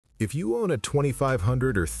If you own a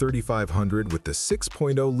 2500 or 3500 with the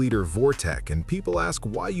 6.0-liter Vortec and people ask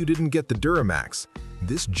why you didn't get the Duramax,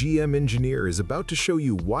 this GM engineer is about to show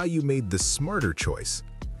you why you made the smarter choice.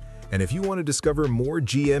 And if you want to discover more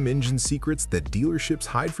GM engine secrets that dealerships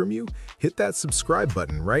hide from you, hit that subscribe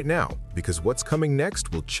button right now, because what's coming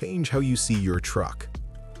next will change how you see your truck.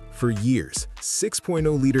 For years,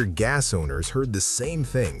 6.0-liter gas owners heard the same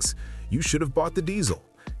things. You should have bought the diesel.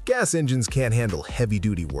 Gas engines can't handle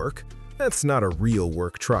heavy-duty work. That's not a real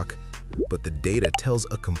work truck. But the data tells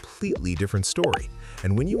a completely different story.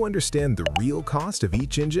 And when you understand the real cost of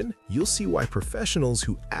each engine, you'll see why professionals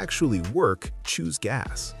who actually work choose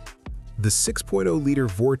gas. The 6.0-liter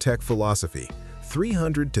Vortec philosophy,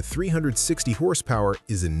 300 to 360 horsepower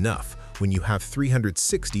is enough when you have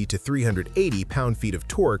 360 to 380 pound-feet of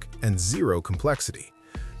torque and zero complexity.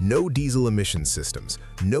 No diesel emission systems,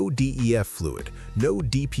 no DEF fluid, no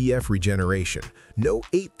DPF regeneration, no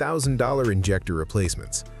 $8,000 injector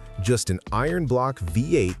replacements. Just an iron block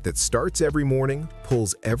V8 that starts every morning,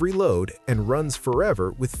 pulls every load, and runs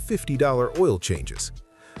forever with $50 oil changes.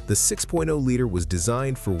 The 6.0-liter was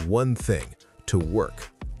designed for one thing: to work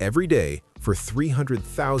every day for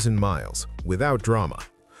 300,000 miles without drama.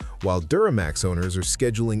 While Duramax owners are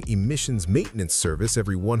scheduling emissions maintenance service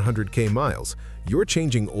every 100K miles, you're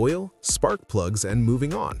changing oil, spark plugs, and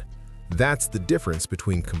moving on. That's the difference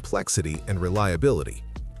between complexity and reliability.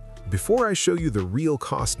 Before I show you the real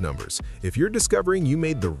cost numbers, if you're discovering you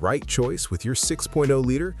made the right choice with your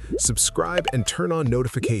 6.0-liter, subscribe and turn on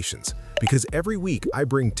notifications, because every week I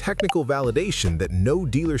bring technical validation that no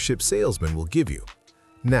dealership salesman will give you.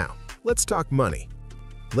 Now, let's talk money.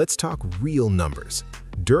 Let's talk real numbers.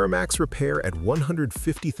 Duramax repair at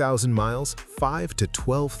 150,000 miles, $5,000 to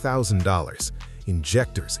 $12,000.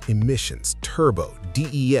 Injectors, emissions, turbo,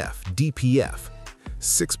 DEF, DPF.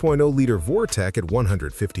 6.0-liter Vortec at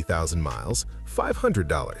 150,000 miles,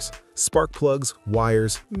 $500. Spark plugs,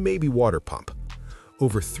 wires, maybe water pump.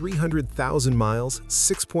 Over 300,000 miles,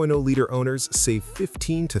 6.0-liter owners save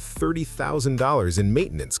 $15,000 to $30,000 in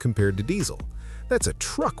maintenance compared to diesel. That's a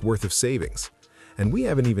truck worth of savings. And we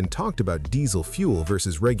haven't even talked about diesel fuel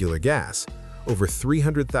versus regular gas. Over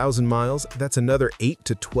 300,000 miles, that's another $8,000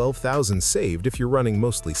 to $12,000 saved if you're running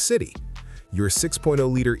mostly city. Your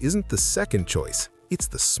 6.0-liter isn't the second choice, it's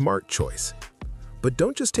the smart choice. But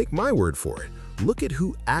don't just take my word for it. Look at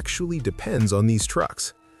who actually depends on these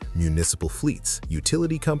trucks. Municipal fleets,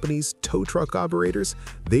 utility companies, tow truck operators,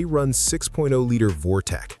 they run 6.0-liter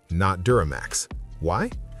Vortec, not Duramax.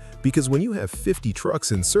 Why? Because when you have 50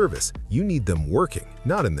 trucks in service, you need them working,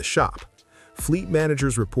 not in the shop. Fleet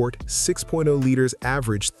managers report 6.0 liters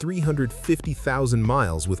average 350,000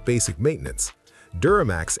 miles with basic maintenance.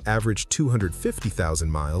 Duramax averaged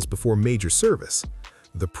 250,000 miles before major service.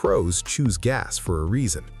 The pros choose gas for a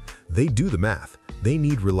reason. They do the math. They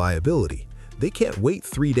need reliability. They can't wait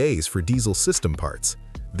 3 days for diesel system parts.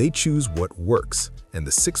 They choose what works, and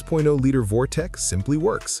the 6.0-liter Vortec simply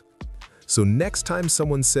works. So next time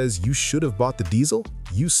someone says you should have bought the diesel,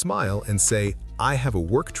 you smile and say, I have a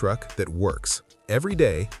work truck that works every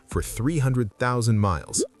day for 300,000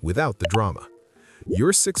 miles without the drama.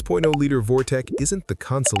 Your 6.0-liter Vortec isn't the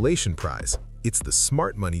consolation prize, it's the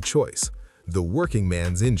smart money choice, the working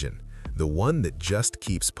man's engine, the one that just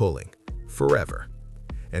keeps pulling, forever.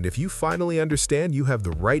 And if you finally understand you have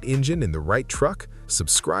the right engine in the right truck,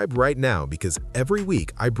 subscribe right now, because every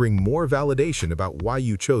week I bring more validation about why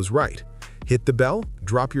you chose right. Hit the bell,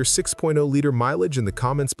 drop your 6.0-liter mileage in the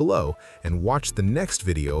comments below, and watch the next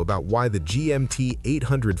video about why the GMT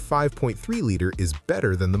 800 5.3-liter is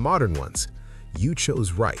better than the modern ones. You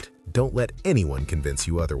chose right. Don't let anyone convince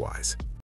you otherwise.